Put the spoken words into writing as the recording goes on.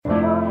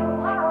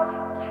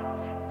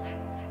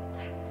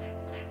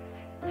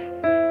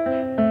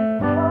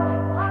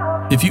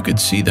If you could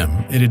see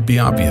them, it'd be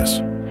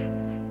obvious.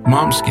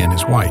 Mom's skin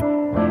is white.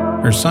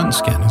 Her son's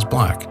skin is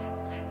black.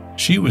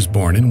 She was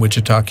born in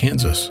Wichita,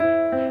 Kansas.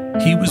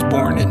 He was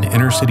born in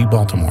inner-city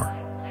Baltimore.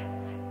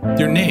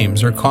 Their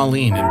names are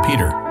Colleen and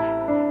Peter.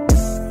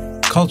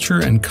 Culture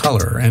and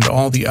color and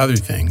all the other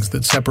things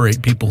that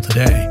separate people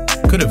today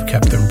could have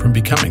kept them from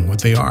becoming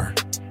what they are,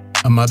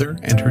 a mother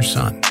and her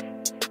son.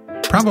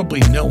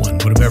 Probably no one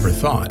would have ever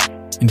thought,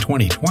 in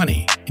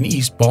 2020, in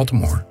East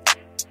Baltimore,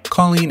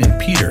 Colleen and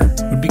Peter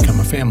would become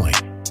a family.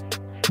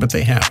 But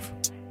they have.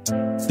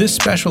 This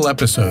special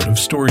episode of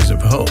Stories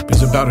of Hope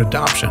is about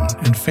adoption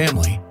and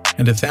family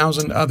and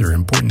 1,000 other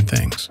important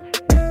things.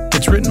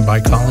 It's written by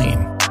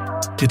Colleen.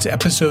 It's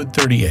episode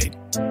 38.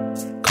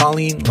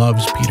 Colleen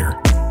Loves Peter.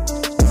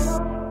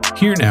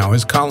 Here now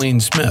is Colleen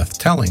Smith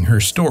telling her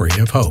story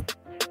of hope.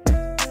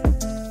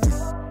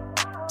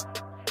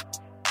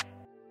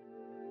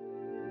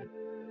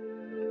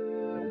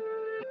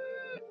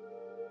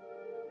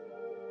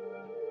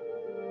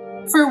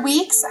 For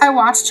weeks, I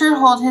watched her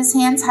hold his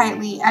hand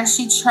tightly as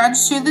she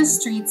trudged through the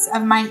streets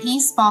of my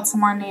East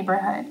Baltimore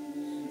neighborhood.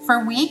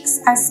 For weeks,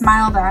 I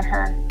smiled at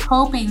her,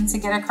 hoping to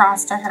get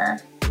across to her.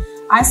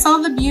 I saw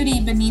the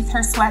beauty beneath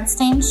her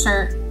sweat-stained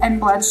shirt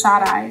and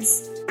bloodshot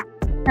eyes.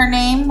 Her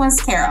name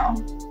was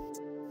Carol.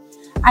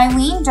 I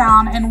leaned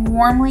down and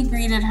warmly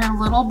greeted her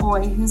little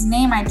boy, whose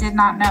name I did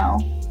not know,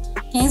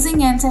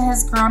 gazing into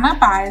his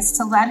grown-up eyes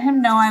to let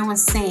him know I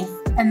was safe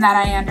and that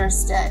I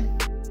understood.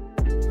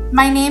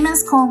 "My name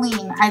is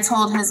Colleen," I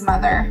told his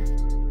mother.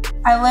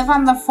 "I live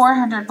on the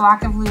 400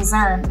 block of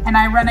Luzerne, and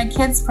I run a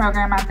kids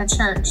program at the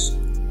church.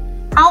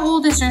 How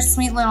old is your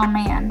sweet little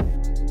man?"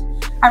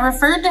 I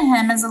referred to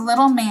him as a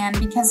little man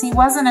because he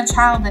wasn't a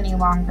child any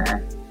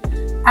longer,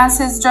 as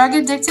his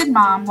drug-addicted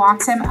mom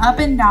walked him up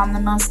and down the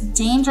most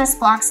dangerous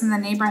blocks in the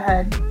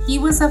neighborhood. He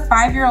was a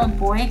 5-year-old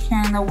boy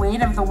carrying the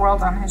weight of the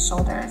world on his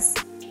shoulders.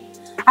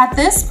 At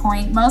this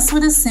point, most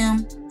would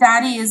assume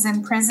Daddy is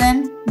in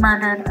prison,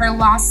 murdered, or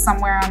lost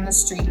somewhere on the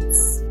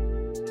streets.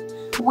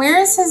 "Where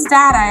is his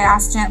dad?" I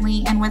asked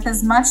gently and with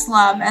as much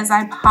love as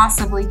I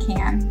possibly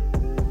can.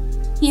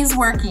 "He's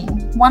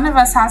working. One of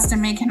us has to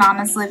make an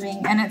honest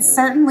living, and it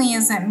certainly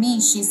isn't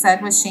me," she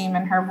said with shame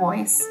in her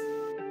voice.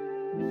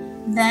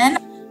 Then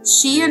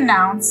she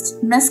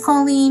announced, "Miss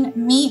Colleen,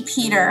 meet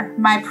Peter,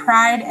 my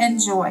pride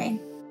and joy."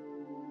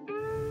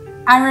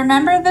 I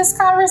remember this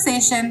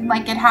conversation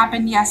like it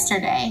happened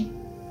yesterday,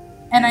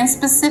 and I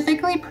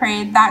specifically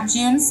prayed that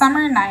June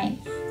summer night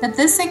that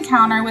this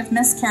encounter with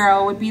Miss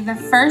Carol would be the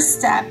first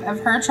step of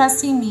her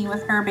trusting me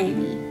with her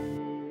baby.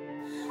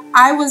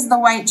 I was the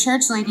white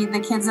church lady the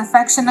kids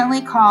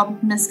affectionately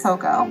called Miss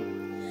Coco.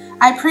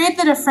 I prayed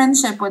that a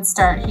friendship would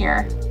start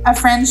here, a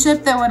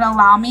friendship that would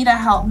allow me to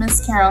help Miss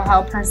Carol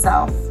help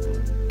herself.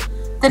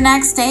 The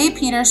next day,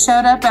 Peter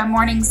showed up at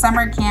morning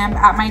summer camp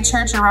at my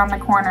church around the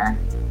corner.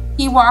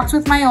 He walked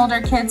with my older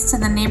kids to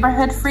the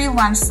neighborhood free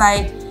lunch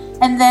site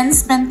and then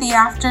spent the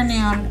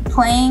afternoon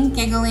playing,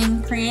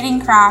 giggling,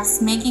 creating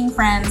crafts, making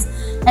friends,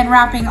 and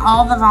wrapping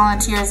all the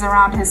volunteers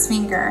around his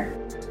finger.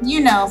 You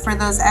know, for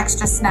those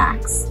extra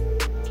snacks.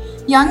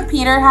 Young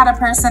Peter had a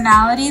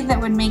personality that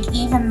would make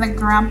even the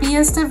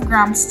grumpiest of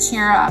grumps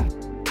cheer up.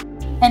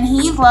 And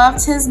he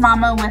loved his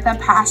mama with a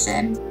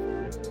passion.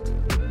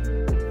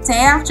 Day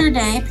after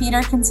day,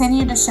 Peter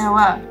continued to show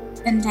up.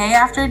 And day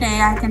after day,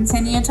 I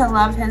continued to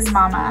love his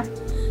mama,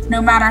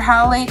 no matter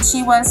how late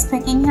she was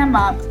picking him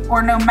up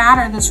or no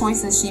matter the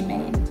choices she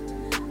made.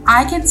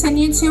 I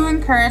continued to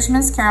encourage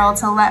Miss Carol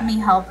to let me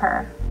help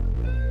her.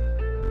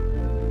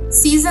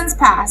 Seasons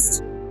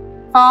passed.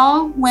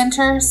 Fall,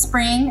 winter,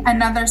 spring,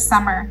 another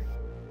summer.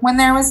 When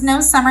there was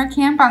no summer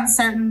camp on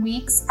certain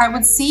weeks, I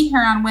would see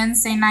her on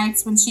Wednesday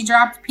nights when she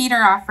dropped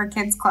Peter off for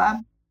kids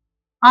club.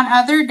 On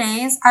other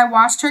days, I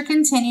watched her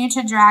continue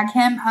to drag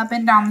him up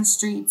and down the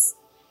streets,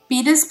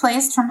 be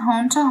displaced from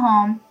home to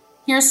home,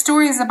 hear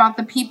stories about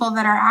the people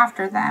that are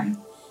after them,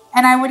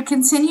 and I would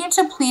continue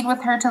to plead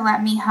with her to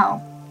let me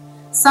help.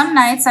 Some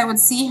nights I would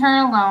see her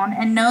alone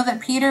and know that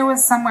Peter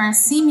was somewhere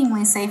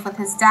seemingly safe with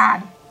his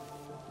dad.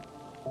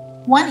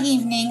 One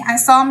evening, I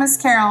saw Miss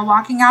Carol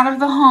walking out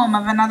of the home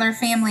of another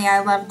family I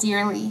loved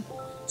dearly.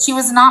 She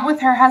was not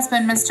with her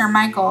husband, Mr.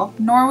 Michael,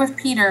 nor with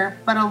Peter,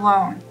 but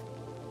alone.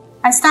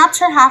 I stopped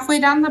her halfway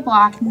down the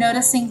block,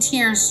 noticing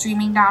tears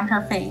streaming down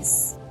her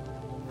face.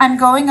 "I'm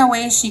going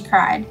away," she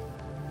cried.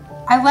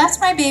 "I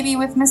left my baby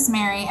with Miss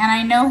Mary, and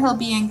I know he'll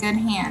be in good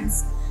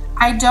hands.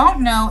 I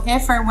don't know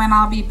if or when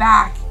I'll be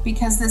back,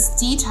 because this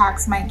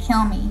detox might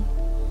kill me."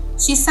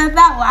 She said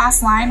that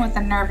last line with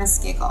a nervous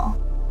giggle.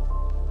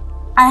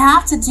 "I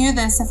have to do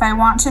this if I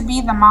want to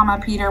be the mama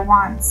Peter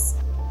wants."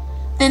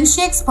 Then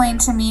she explained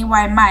to me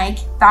why Mike,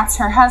 that's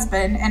her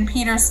husband, and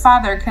Peter's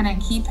father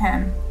couldn't keep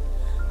him.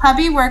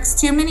 Hubby works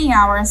too many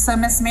hours, so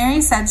Miss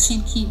Mary said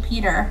she'd keep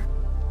Peter.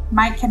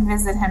 Mike can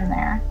visit him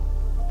there.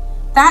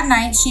 That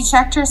night, she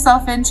checked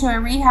herself into a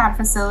rehab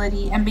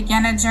facility and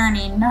began a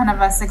journey none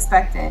of us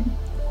expected.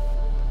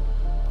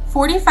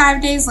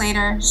 45 days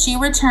later, she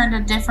returned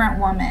a different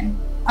woman,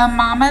 a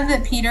mama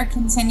that Peter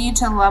continued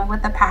to love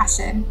with a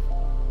passion.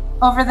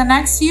 Over the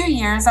next few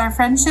years, our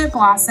friendship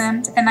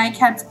blossomed, and I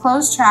kept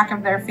close track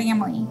of their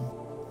family.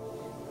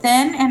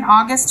 Then, in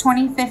August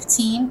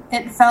 2015,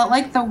 it felt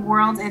like the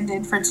world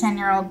ended for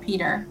 10-year-old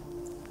Peter.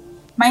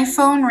 My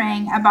phone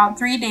rang about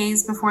 3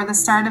 days before the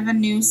start of a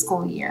new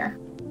school year.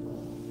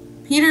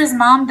 Peter's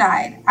mom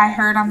died, I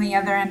heard on the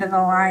other end of the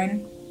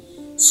line.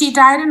 She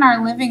died in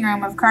our living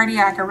room of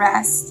cardiac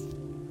arrest.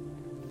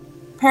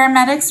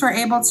 Paramedics were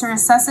able to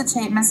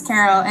resuscitate Miss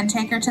Carol and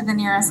take her to the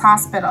nearest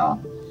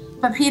hospital,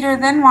 but Peter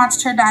then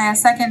watched her die a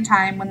second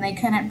time when they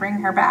couldn't bring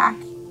her back.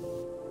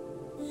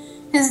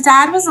 His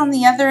dad was on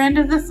the other end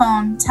of the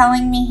phone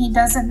telling me he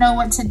doesn't know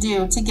what to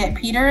do to get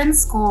Peter in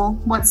school,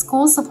 what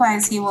school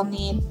supplies he will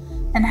need,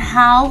 and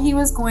how he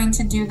was going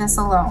to do this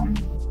alone.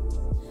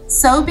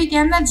 So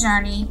began the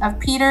journey of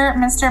Peter,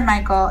 Mr.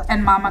 Michael,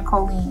 and Mama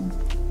Colleen.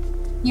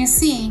 You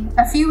see,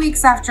 a few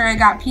weeks after I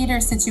got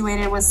Peter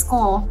situated with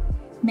school,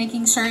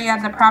 making sure he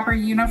had the proper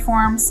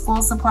uniform,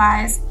 school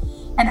supplies,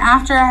 and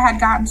after I had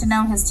gotten to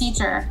know his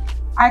teacher,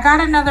 I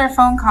got another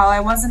phone call I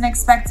wasn't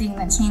expecting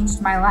that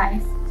changed my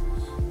life.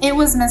 It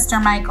was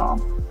Mr. Michael.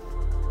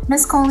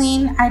 Miss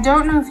Colleen, I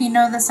don't know if you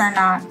know this or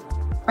not,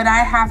 but I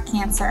have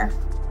cancer.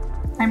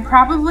 I'm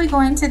probably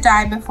going to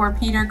die before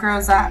Peter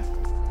grows up.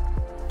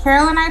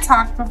 Carol and I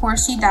talked before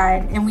she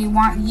died, and we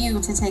want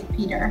you to take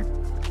Peter.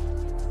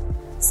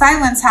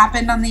 Silence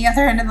happened on the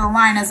other end of the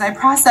line as I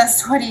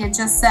processed what he had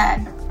just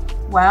said.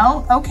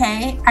 Well,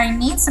 okay, I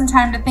need some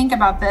time to think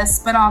about this,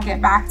 but I'll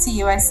get back to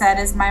you, I said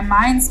as my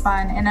mind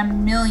spun in a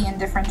million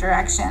different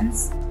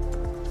directions.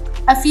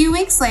 A few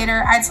weeks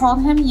later, I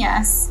told him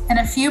yes, and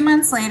a few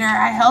months later,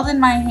 I held in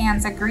my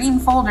hands a green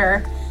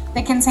folder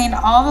that contained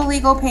all the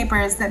legal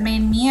papers that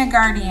made me a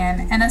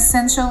guardian and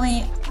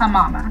essentially a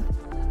mama.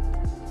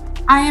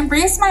 I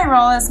embraced my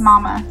role as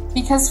mama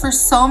because for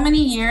so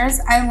many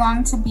years, I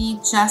longed to be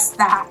just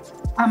that,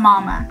 a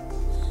mama.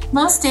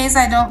 Most days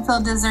I don't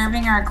feel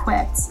deserving or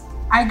equipped.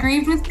 I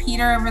grieved with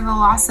Peter over the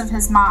loss of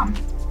his mom.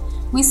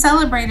 We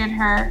celebrated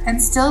her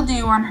and still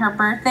do on her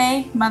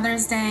birthday,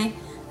 Mother's Day,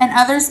 and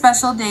other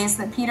special days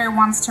that Peter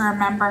wants to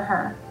remember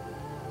her,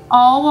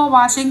 all while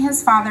watching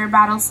his father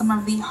battle some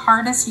of the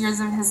hardest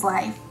years of his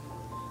life,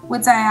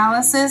 with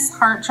dialysis,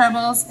 heart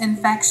troubles,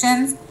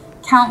 infections,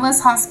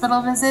 countless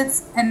hospital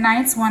visits, and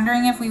nights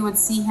wondering if we would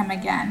see him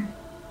again.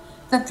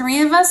 The three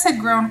of us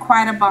had grown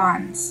quite a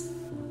bond.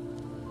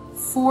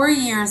 4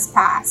 years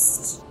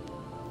passed.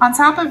 On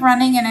top of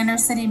running an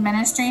inner-city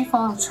ministry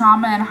full of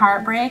trauma and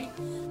heartbreak,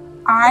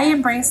 I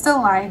embraced a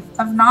life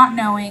of not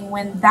knowing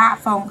when that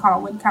phone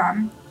call would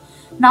come,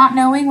 not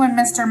knowing when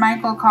Mr.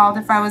 Michael called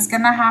if I was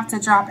going to have to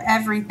drop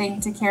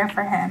everything to care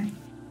for him.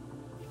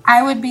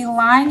 I would be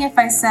lying if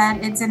I said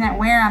it didn't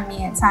wear on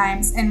me at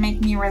times and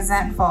make me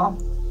resentful,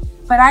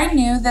 but I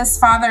knew this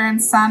father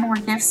and son were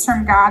gifts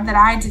from God that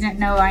I didn't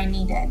know I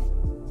needed.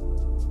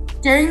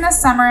 During the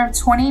summer of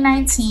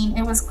 2019,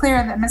 it was clear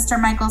that Mr.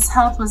 Michael's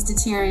health was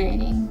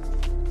deteriorating.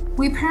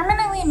 We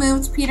permanently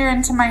moved Peter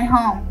into my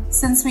home,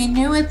 since we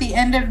knew at the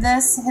end of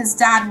this, his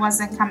dad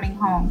wasn't coming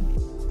home.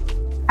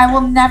 I will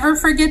never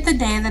forget the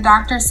day the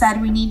doctor said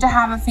we need to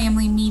have a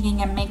family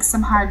meeting and make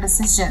some hard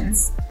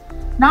decisions.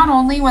 Not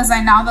only was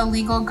I now the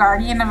legal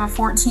guardian of a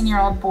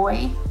 14-year-old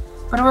boy,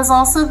 but it was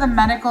also the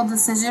medical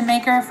decision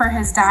maker for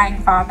his dying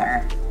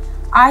father.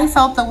 I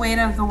felt the weight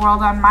of the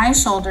world on my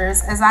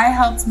shoulders as I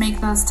helped make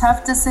those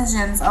tough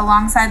decisions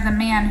alongside the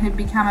man who'd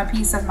become a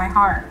piece of my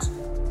heart.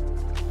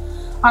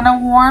 On a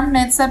warm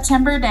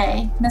mid-September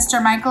day,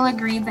 Mr. Michael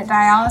agreed that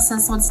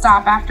dialysis would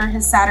stop after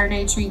his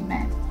Saturday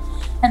treatment,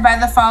 and by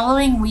the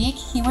following week,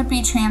 he would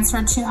be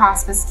transferred to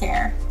hospice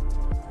care.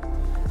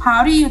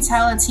 How do you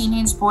tell a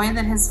teenage boy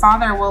that his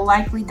father will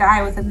likely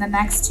die within the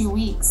next 2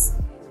 weeks?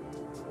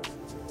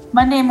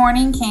 Monday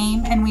morning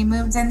came and we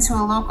moved into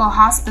a local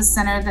hospice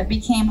center that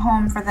became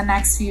home for the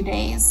next few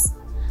days.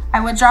 I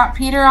would drop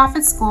Peter off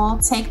at school,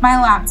 take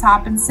my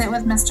laptop, and sit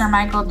with Mr.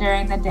 Michael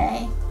during the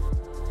day.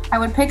 I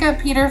would pick up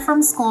Peter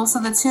from school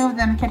so the two of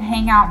them could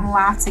hang out and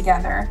laugh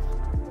together.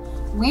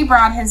 We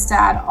brought his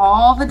dad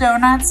all the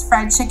donuts,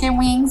 fried chicken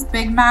wings,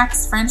 Big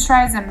Macs, French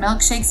fries, and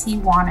milkshakes he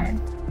wanted.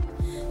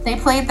 They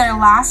played their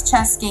last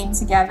chess game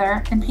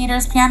together, and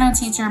Peter's piano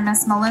teacher,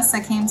 Miss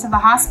Melissa, came to the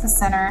hospice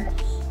center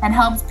and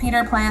helped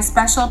Peter play a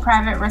special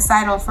private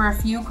recital for a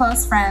few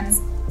close friends,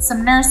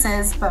 some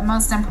nurses, but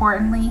most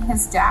importantly,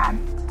 his dad.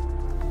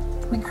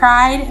 We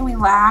cried, we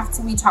laughed,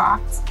 we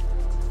talked.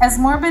 As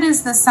morbid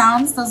as this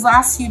sounds, those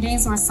last few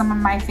days were some of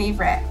my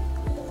favorite.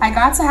 I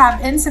got to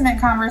have intimate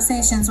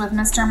conversations with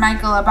Mr.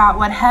 Michael about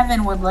what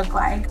heaven would look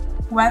like,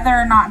 whether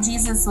or not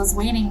Jesus was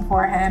waiting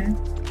for him,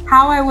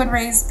 how I would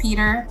raise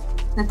Peter,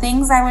 the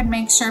things I would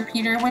make sure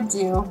Peter would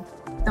do,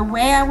 the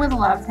way I would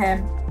love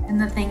him, and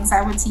the things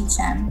I would teach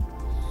him.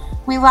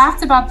 We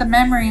laughed about the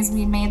memories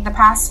we made the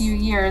past few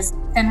years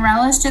and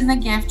relished in the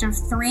gift of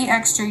 3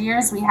 extra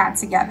years we had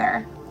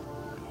together.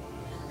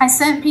 I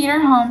sent Peter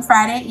home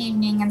Friday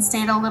evening and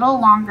stayed a little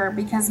longer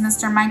because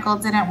Mr. Michael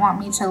didn't want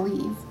me to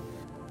leave.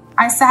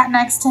 I sat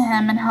next to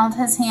him and held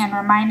his hand,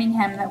 reminding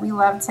him that we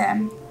loved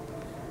him.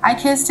 I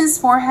kissed his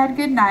forehead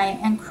goodnight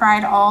and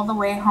cried all the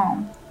way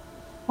home.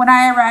 When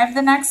I arrived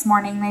the next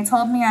morning, they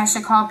told me I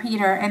should call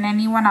Peter and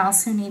anyone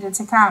else who needed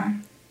to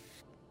come.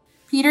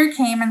 Peter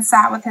came and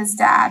sat with his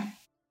dad.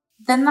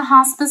 Then the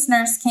hospice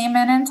nurse came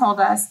in and told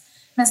us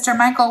Mr.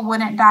 Michael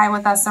wouldn't die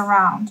with us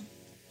around.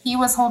 He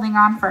was holding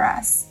on for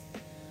us.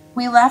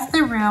 We left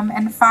the room,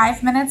 and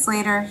 5 minutes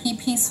later, he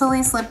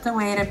peacefully slipped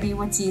away to be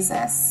with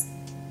Jesus.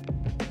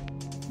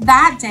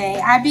 That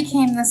day, I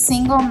became the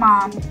single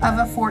mom of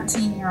a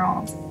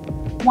 14-year-old.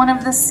 One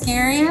of the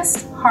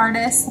scariest,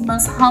 hardest,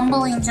 most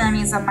humbling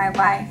journeys of my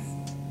life.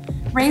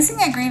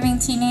 Raising a grieving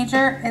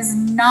teenager is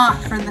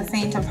not for the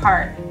faint of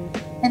heart.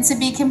 And to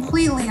be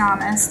completely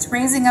honest,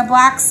 raising a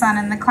black son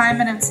in the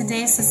climate of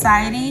today's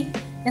society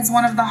is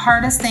one of the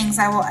hardest things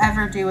I will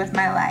ever do with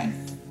my life.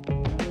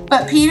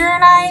 But Peter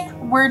and I,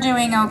 we're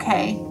doing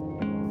okay.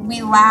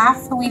 We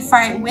laugh, we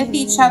fight with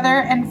each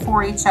other and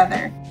for each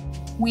other.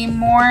 We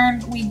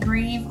mourn, we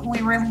grieve,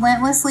 we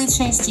relentlessly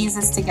chase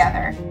Jesus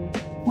together.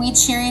 We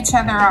cheer each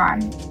other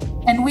on.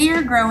 And we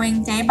are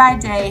growing day by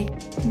day,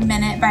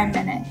 minute by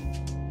minute.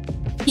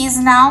 He's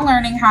now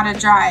learning how to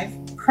drive.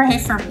 Pray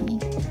for me.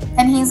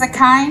 And he's a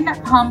kind,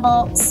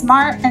 humble,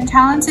 smart, and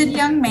talented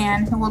young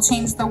man who will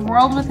change the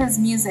world with his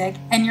music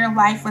and your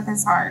life with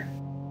his heart.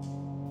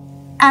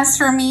 As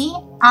for me,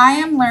 I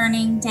am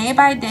learning day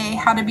by day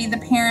how to be the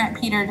parent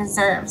Peter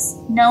deserves,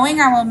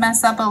 knowing I will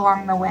mess up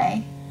along the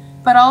way,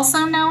 but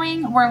also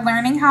knowing we're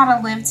learning how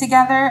to live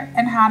together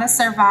and how to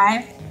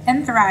survive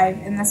and thrive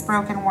in this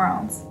broken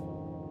world.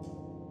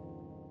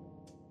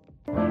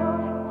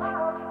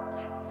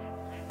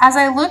 As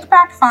I look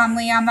back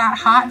fondly on that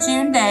hot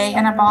June day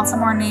in a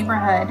Baltimore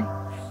neighborhood,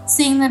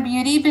 seeing the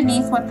beauty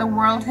beneath what the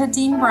world had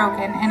deemed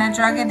broken in a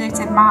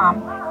drug-addicted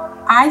mom,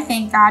 I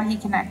thank God he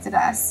connected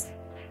us.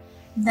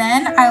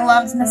 Then I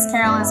loved Miss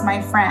Carol as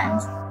my friend.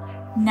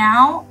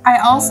 Now I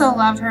also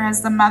love her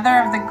as the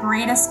mother of the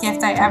greatest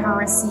gift I ever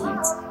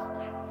received.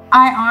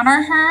 I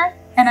honor her,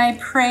 and I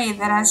pray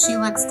that as she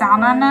looks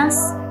down on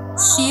us,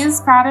 she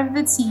is proud of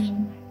the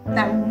team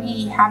that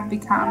we have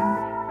become.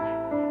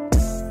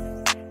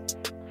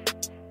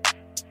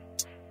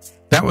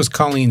 That was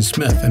Colleen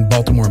Smith in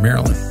Baltimore,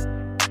 Maryland.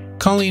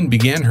 Colleen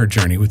began her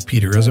journey with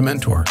Peter as a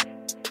mentor.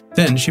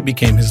 Then she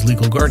became his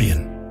legal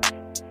guardian.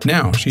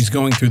 Now she's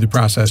going through the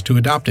process to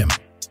adopt him.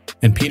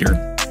 And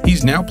Peter,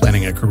 he's now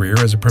planning a career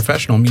as a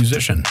professional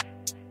musician.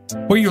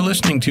 What you're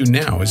listening to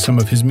now is some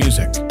of his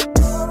music.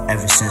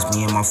 Ever since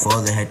me and my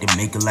father had to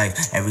make a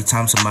life. Every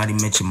time somebody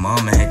mentioned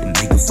mom, I had to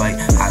make a fight.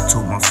 I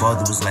told my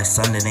father was like,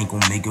 son, that ain't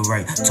gonna make it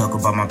right. Talk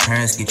about my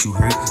parents, get you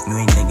hurt, you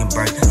ain't thinking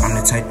bright. I'm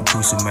the type to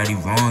prove somebody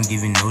wrong,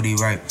 even though they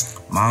right.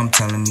 Mom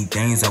telling me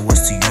things I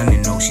was too young to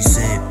know. She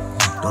said,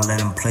 don't let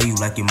them play you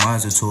like your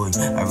mom's a toy.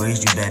 I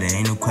raised you better,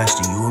 ain't no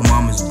question, you a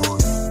mama's boy.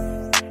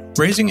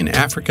 Raising an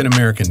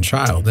African-American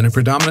child in a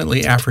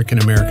predominantly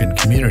African-American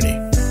community,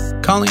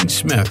 Colleen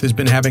Smith has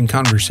been having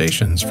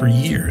conversations for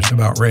years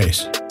about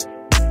race.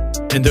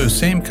 And those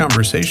same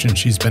conversations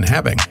she's been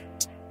having,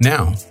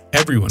 now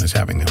everyone is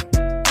having them.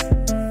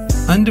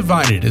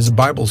 Undivided is a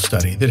Bible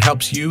study that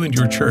helps you and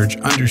your church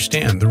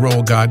understand the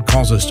role God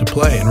calls us to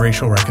play in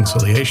racial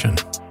reconciliation.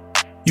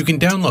 You can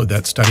download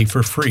that study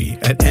for free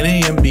at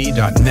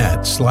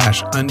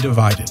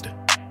namb.net/undivided.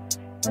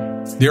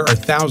 There are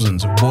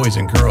thousands of boys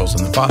and girls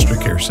in the foster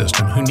care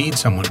system who need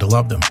someone to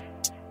love them.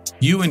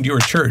 You and your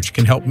church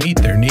can help meet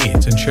their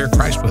needs and share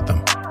Christ with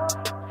them.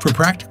 For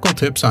practical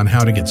tips on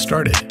how to get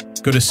started,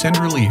 go to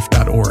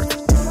sendrelief.org.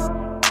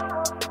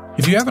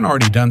 If you haven't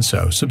already done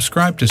so,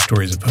 subscribe to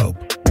Stories of Hope.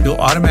 You'll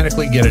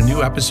automatically get a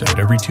new episode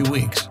every 2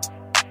 weeks.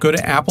 Go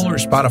to Apple or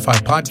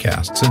Spotify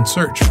podcasts and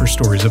search for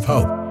Stories of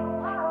Hope.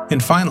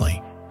 And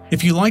finally,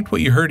 if you liked what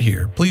you heard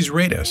here, please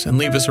rate us and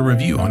leave us a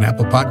review on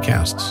Apple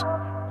Podcasts.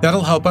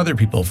 That'll help other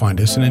people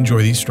find us and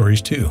enjoy these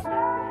stories too.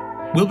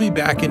 We'll be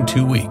back in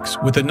 2 weeks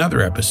with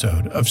another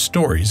episode of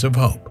Stories of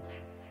Hope.